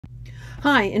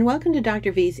Hi, and welcome to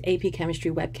Dr. V's AP Chemistry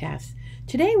webcast.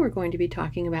 Today we're going to be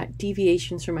talking about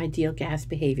deviations from ideal gas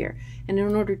behavior. And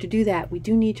in order to do that, we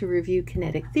do need to review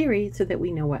kinetic theory so that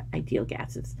we know what ideal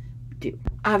gases do.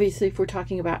 Obviously, if we're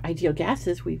talking about ideal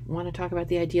gases, we want to talk about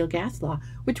the ideal gas law,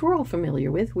 which we're all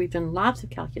familiar with. We've done lots of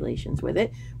calculations with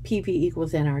it, PV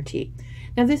equals nRT.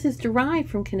 Now, this is derived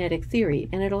from kinetic theory,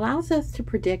 and it allows us to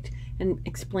predict and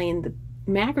explain the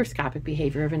macroscopic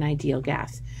behavior of an ideal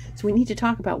gas. So we need to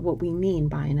talk about what we mean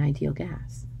by an ideal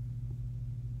gas.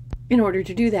 In order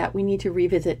to do that, we need to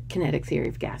revisit kinetic theory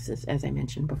of gases, as I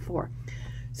mentioned before.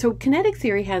 So kinetic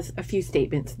theory has a few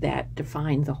statements that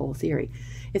define the whole theory.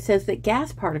 It says that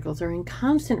gas particles are in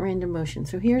constant random motion.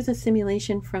 So here's a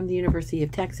simulation from the University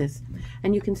of Texas,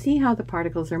 and you can see how the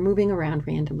particles are moving around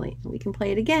randomly. We can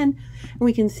play it again, and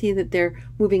we can see that they're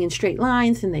moving in straight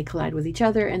lines, and they collide with each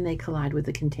other, and they collide with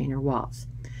the container walls.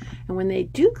 And when they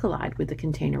do collide with the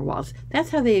container walls,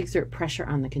 that's how they exert pressure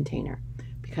on the container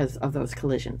because of those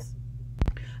collisions.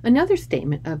 Another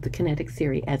statement of the kinetic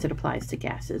theory as it applies to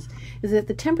gases is that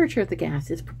the temperature of the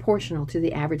gas is proportional to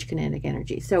the average kinetic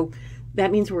energy. So that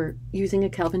means we're using a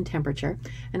Kelvin temperature,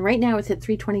 and right now it's at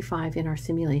 325 in our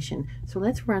simulation. So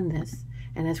let's run this,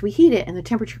 and as we heat it and the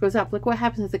temperature goes up, look what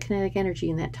happens with the kinetic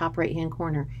energy in that top right-hand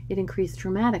corner. It increased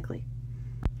dramatically.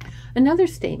 Another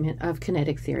statement of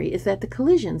kinetic theory is that the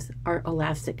collisions are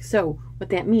elastic. So what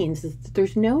that means is that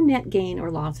there's no net gain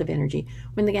or loss of energy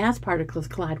when the gas particles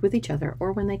collide with each other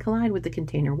or when they collide with the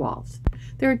container walls.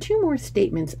 There are two more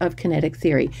statements of kinetic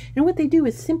theory, and what they do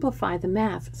is simplify the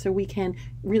math so we can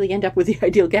really end up with the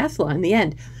ideal gas law in the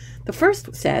end. The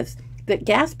first says that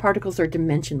gas particles are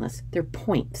dimensionless. They're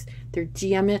points. They're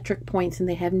geometric points, and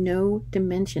they have no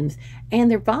dimensions. And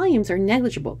their volumes are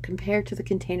negligible compared to the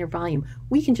container volume.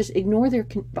 We can just ignore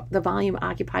the volume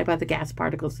occupied by the gas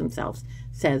particles themselves,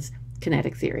 says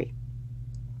kinetic theory.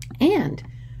 And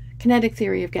kinetic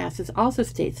theory of gases also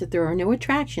states that there are no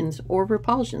attractions or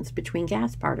repulsions between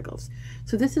gas particles.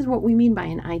 So this is what we mean by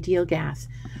an ideal gas,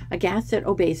 a gas that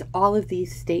obeys all of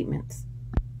these statements.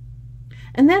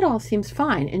 And that all seems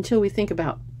fine until we think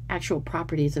about actual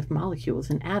properties of molecules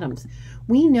and atoms.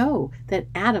 We know that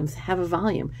atoms have a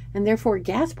volume, and therefore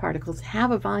gas particles have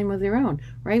a volume of their own,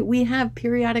 right? We have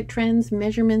periodic trends,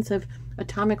 measurements of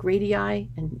atomic radii,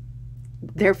 and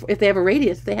therefore if they have a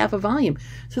radius, they have a volume.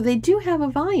 So they do have a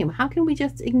volume. How can we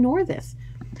just ignore this?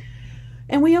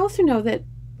 And we also know that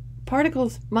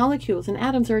particles, molecules, and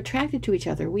atoms are attracted to each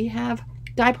other. We have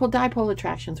dipole-dipole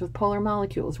attractions with polar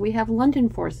molecules. We have London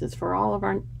forces for all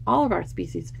of our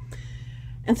species.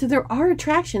 And so there are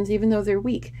attractions even though they're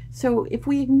weak. So if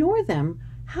we ignore them,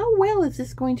 how well is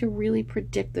this going to really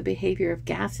predict the behavior of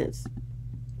gases?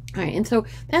 All right, and so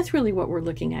that's really what we're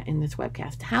looking at in this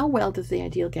webcast. How well does the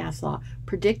ideal gas law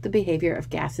predict the behavior of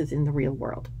gases in the real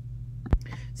world?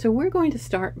 So we're going to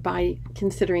start by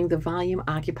considering the volume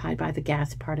occupied by the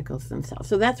gas particles themselves.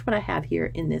 So that's what I have here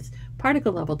in this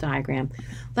particle level diagram.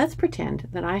 Let's pretend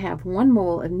that I have 1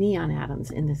 mole of neon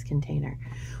atoms in this container.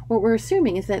 What we're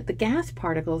assuming is that the gas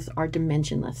particles are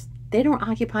dimensionless. They don't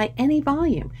occupy any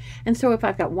volume. And so if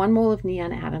I've got 1 mole of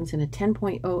neon atoms in a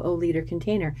 10.00 liter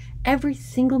container, every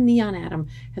single neon atom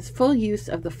has full use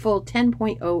of the full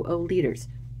 10.00 liters.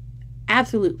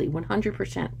 Absolutely,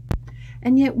 100%.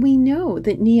 And yet we know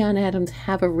that neon atoms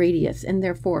have a radius, and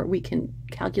therefore we can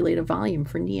calculate a volume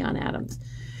for neon atoms.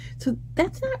 So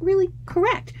that's not really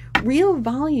correct. Real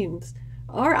volumes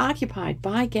are occupied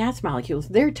by gas molecules.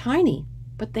 They're tiny,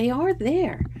 but they are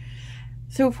there.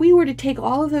 So if we were to take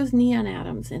all of those neon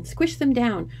atoms and squish them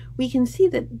down, we can see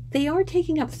that they are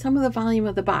taking up some of the volume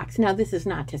of the box. Now, this is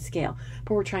not to scale,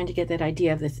 but we're trying to get that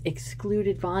idea of this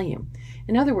excluded volume.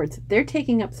 In other words, they're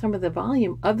taking up some of the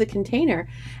volume of the container,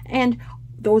 and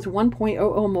those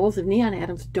 1.00 moles of neon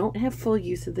atoms don't have full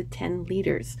use of the 10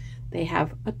 liters. They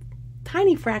have a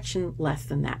tiny fraction less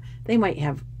than that. They might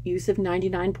have use of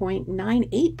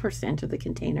 99.98% of the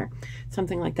container,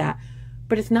 something like that.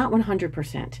 But it's not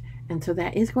 100%, and so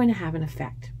that is going to have an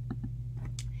effect.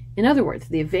 In other words,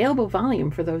 the available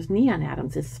volume for those neon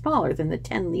atoms is smaller than the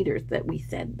 10 liters that we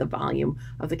said the volume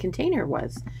of the container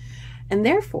was. And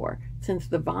therefore, since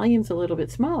the volume's a little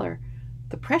bit smaller,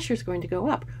 the pressure is going to go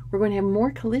up. We're going to have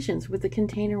more collisions with the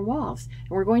container walls,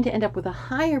 and we're going to end up with a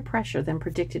higher pressure than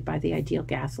predicted by the ideal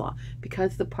gas law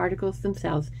because the particles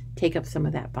themselves take up some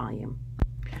of that volume.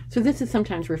 So this is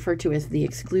sometimes referred to as the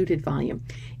excluded volume.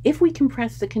 If we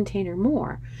compress the container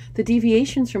more, the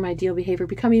deviations from ideal behavior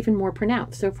become even more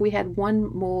pronounced. So if we had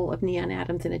 1 mole of neon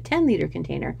atoms in a 10-liter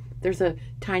container, there's a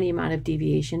tiny amount of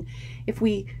deviation. If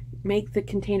we make the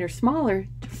container smaller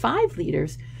to 5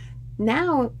 liters,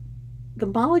 now the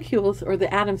molecules, or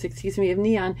the atoms, excuse me, of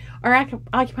neon are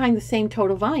occupying the same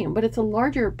total volume, but it's a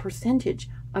larger percentage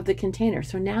of the container.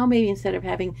 So now maybe instead of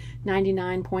having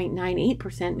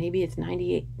 99.98%, maybe it's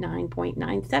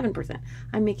 99.97%.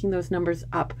 I'm making those numbers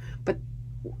up, but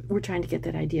we're trying to get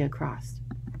that idea across.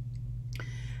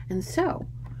 And so,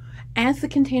 as the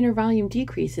container volume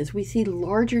decreases, we see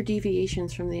larger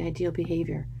deviations from the ideal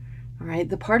behavior. All right,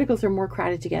 the particles are more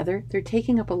crowded together. They're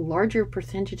taking up a larger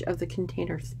percentage of the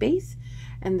container space,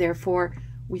 and therefore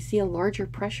we see a larger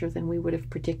pressure than we would have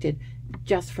predicted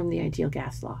just from the ideal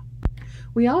gas law.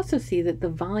 We also see that the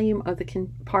volume of the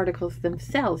particles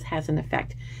themselves has an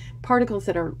effect. Particles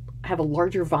that have a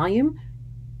larger volume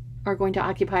are going to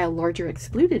occupy a larger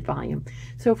excluded volume.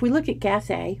 So if we look at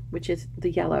gas A, which is the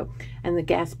yellow, and the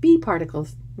gas B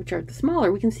particles, which are the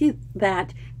smaller, we can see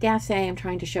that gas A, I'm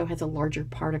trying to show, has a larger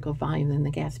particle volume than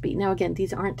the gas B. Now again,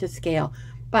 these aren't to scale,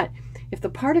 but if the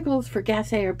particles for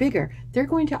gas A are bigger, they're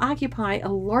going to occupy a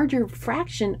larger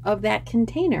fraction of that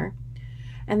container,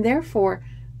 and therefore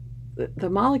the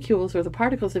molecules or the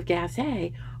particles of gas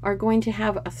A are going to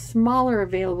have a smaller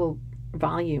available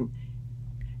volume,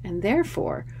 and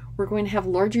therefore we're going to have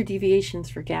larger deviations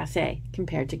for gas A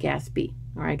compared to gas B.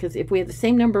 All right, because if we have the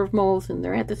same number of moles and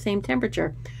they're at the same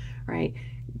temperature, right,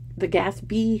 the gas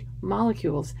B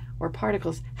molecules or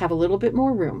particles have a little bit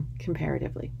more room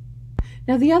comparatively.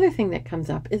 Now, the other thing that comes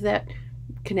up is that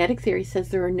kinetic theory says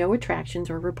there are no attractions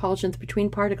or repulsions between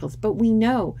particles, but we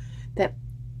know that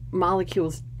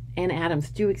molecules and atoms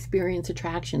do experience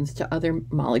attractions to other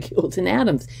molecules and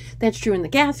atoms. That's true in the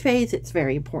gas phase. It's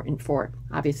very important for,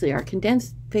 obviously, our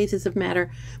condensed phases of matter,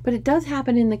 but it does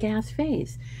happen in the gas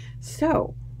phase.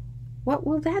 So what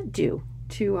will that do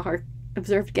to our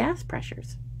observed gas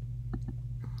pressures?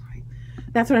 All right.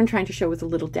 That's what I'm trying to show with the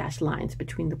little dashed lines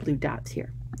between the blue dots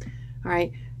here. All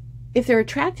right. If they're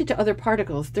attracted to other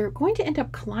particles, they're going to end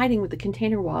up colliding with the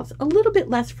container walls a little bit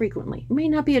less frequently. It may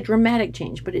not be a dramatic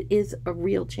change, but it is a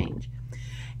real change.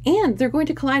 And they're going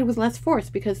to collide with less force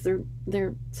because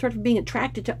they're sort of being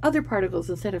attracted to other particles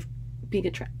instead of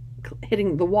being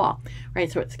hitting the wall,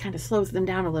 right? So it kind of slows them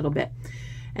down a little bit.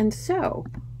 And so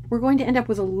we're going to end up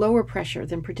with a lower pressure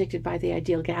than predicted by the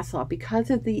ideal gas law because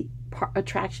of the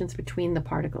attractions between the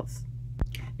particles.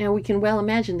 Now, we can well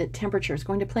imagine that temperature is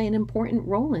going to play an important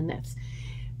role in this.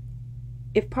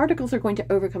 If particles are going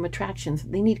to overcome attractions,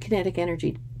 they need kinetic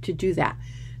energy to do that.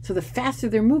 So the faster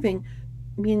they're moving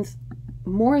means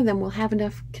more of them will have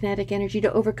enough kinetic energy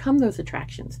to overcome those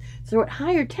attractions. So at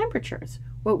higher temperatures,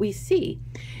 what we see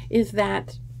is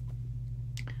that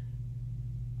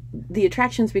the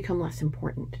attractions become less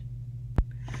important.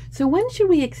 So when should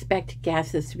we expect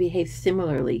gases to behave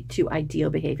similarly to ideal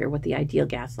behavior, what the ideal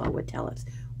gas law would tell us?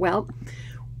 Well,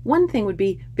 one thing would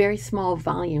be very small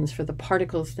volumes for the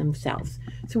particles themselves.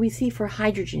 So we see for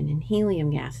hydrogen and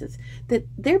helium gases that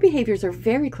their behaviors are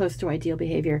very close to ideal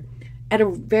behavior at a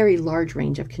very large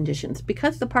range of conditions.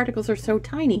 Because the particles are so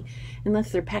tiny,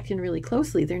 unless they're packed in really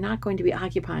closely, they're not going to be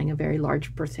occupying a very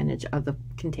large percentage of the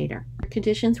container.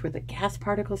 Conditions where the gas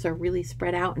particles are really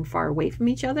spread out and far away from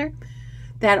each other,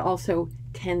 that also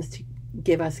tends to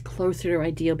give us closer to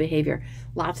ideal behavior.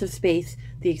 Lots of space,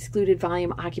 the excluded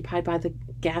volume occupied by the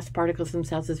gas particles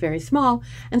themselves is very small,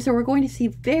 and so we're going to see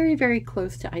very, very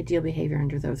close to ideal behavior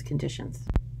under those conditions.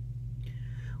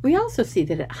 We also see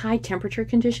that at high temperature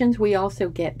conditions, we also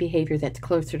get behavior that's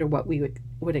closer to what we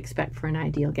would expect for an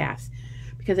ideal gas.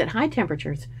 Because at high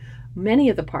temperatures, many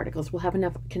of the particles will have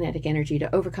enough kinetic energy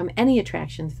to overcome any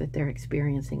attractions that they're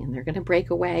experiencing, and they're going to break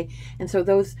away. And so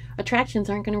those attractions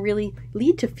aren't going to really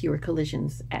lead to fewer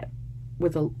collisions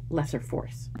with a lesser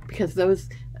force, because those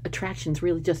attractions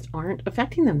really just aren't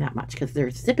affecting them that much because they're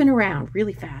zipping around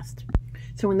really fast.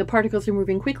 So when the particles are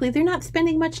moving quickly, they're not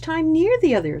spending much time near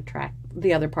the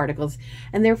other particles,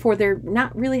 and therefore they're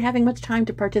not really having much time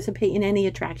to participate in any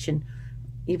attraction,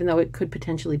 even though it could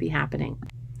potentially be happening.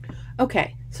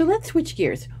 Okay, so let's switch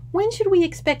gears. When should we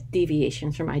expect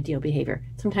deviations from ideal behavior?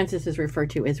 Sometimes this is referred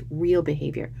to as real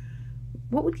behavior.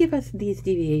 What would give us these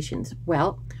deviations?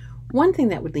 Well, one thing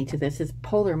that would lead to this is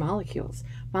polar molecules.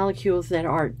 Molecules that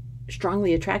are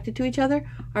strongly attracted to each other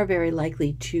are very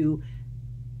likely to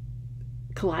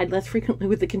collide less frequently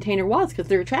with the container walls because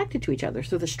they're attracted to each other.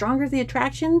 So the stronger the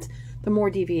attractions, the more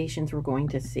deviations we're going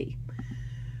to see.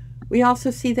 We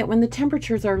also see that when the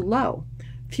temperatures are low,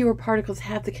 fewer particles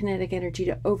have the kinetic energy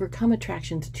to overcome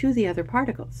attractions to the other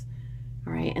particles.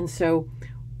 All right, and so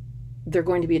they're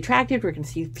going to be attracted. We're going to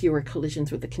see fewer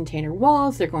collisions with the container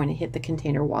walls. They're going to hit the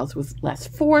container walls with less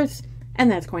force, and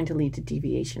that's going to lead to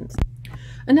deviations.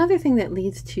 Another thing that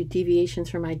leads to deviations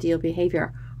from ideal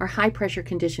behavior are high pressure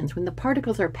conditions. When the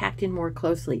particles are packed in more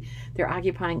closely, they're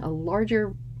occupying a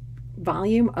larger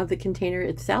volume of the container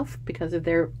itself because of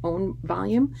their own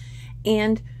volume,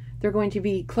 and they're going to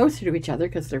be closer to each other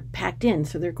because they're packed in,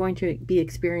 so they're going to be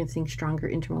experiencing stronger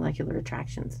intermolecular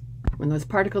attractions. When those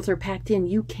particles are packed in,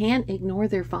 you can't ignore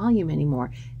their volume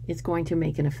anymore. It's going to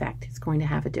make an effect. It's going to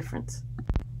have a difference.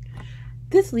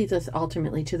 This leads us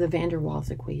ultimately to the van der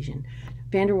Waals equation.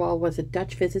 Van der Waals was a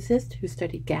Dutch physicist who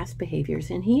studied gas behaviors,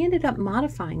 and he ended up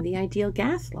modifying the ideal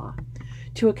gas law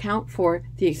to account for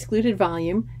the excluded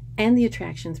volume and the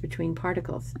attractions between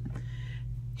particles.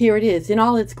 Here it is in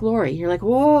all its glory. You're like,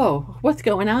 whoa, what's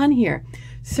going on here?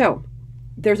 So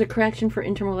there's a correction for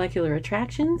intermolecular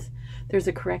attractions. There's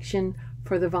a correction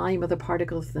for the volume of the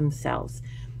particles themselves.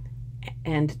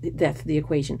 And that's the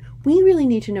equation. We really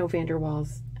need to know van der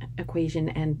Waals equation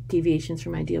and deviations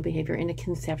from ideal behavior in a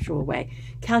conceptual way.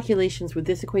 Calculations with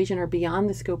this equation are beyond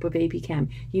the scope of AP Chem.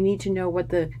 You need to know what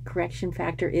the correction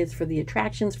factor is for the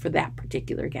attractions for that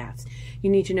particular gas. You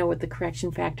need to know what the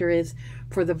correction factor is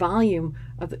for the volume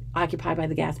occupied by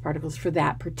the gas particles for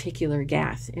that particular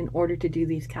gas in order to do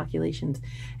these calculations.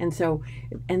 And so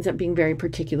it ends up being very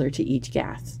particular to each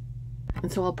gas.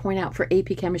 And so I'll point out for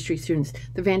AP Chemistry students,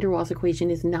 the van der Waals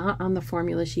equation is not on the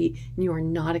formula sheet, and you are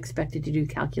not expected to do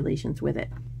calculations with it.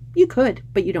 You could,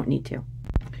 but you don't need to.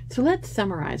 So let's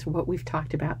summarize what we've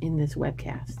talked about in this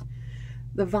webcast.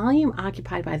 The volume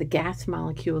occupied by the gas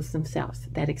molecules themselves,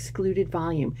 that excluded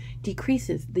volume,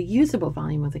 decreases the usable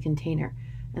volume of the container.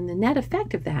 And the net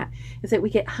effect of that is that we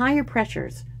get higher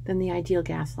pressures than the ideal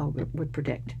gas law would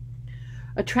predict.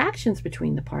 Attractions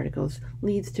between the particles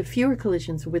leads to fewer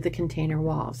collisions with the container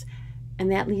walls, and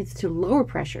that leads to lower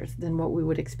pressures than what we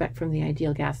would expect from the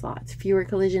ideal gas law. It's fewer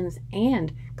collisions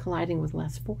and colliding with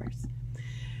less force.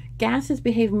 Gases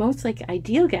behave most like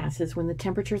ideal gases when the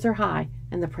temperatures are high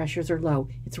and the pressures are low.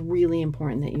 It's really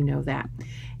important that you know that.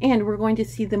 And we're going to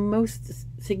see the most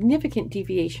significant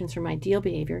deviations from ideal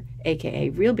behavior, aka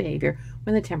real behavior,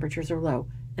 when the temperatures are low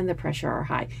and the pressure are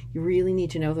high. You really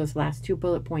need to know those last two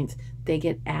bullet points. They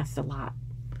get asked a lot.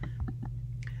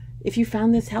 If you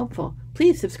found this helpful,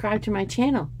 please subscribe to my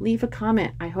channel. Leave a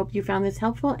comment. I hope you found this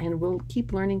helpful, and we'll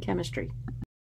keep learning chemistry.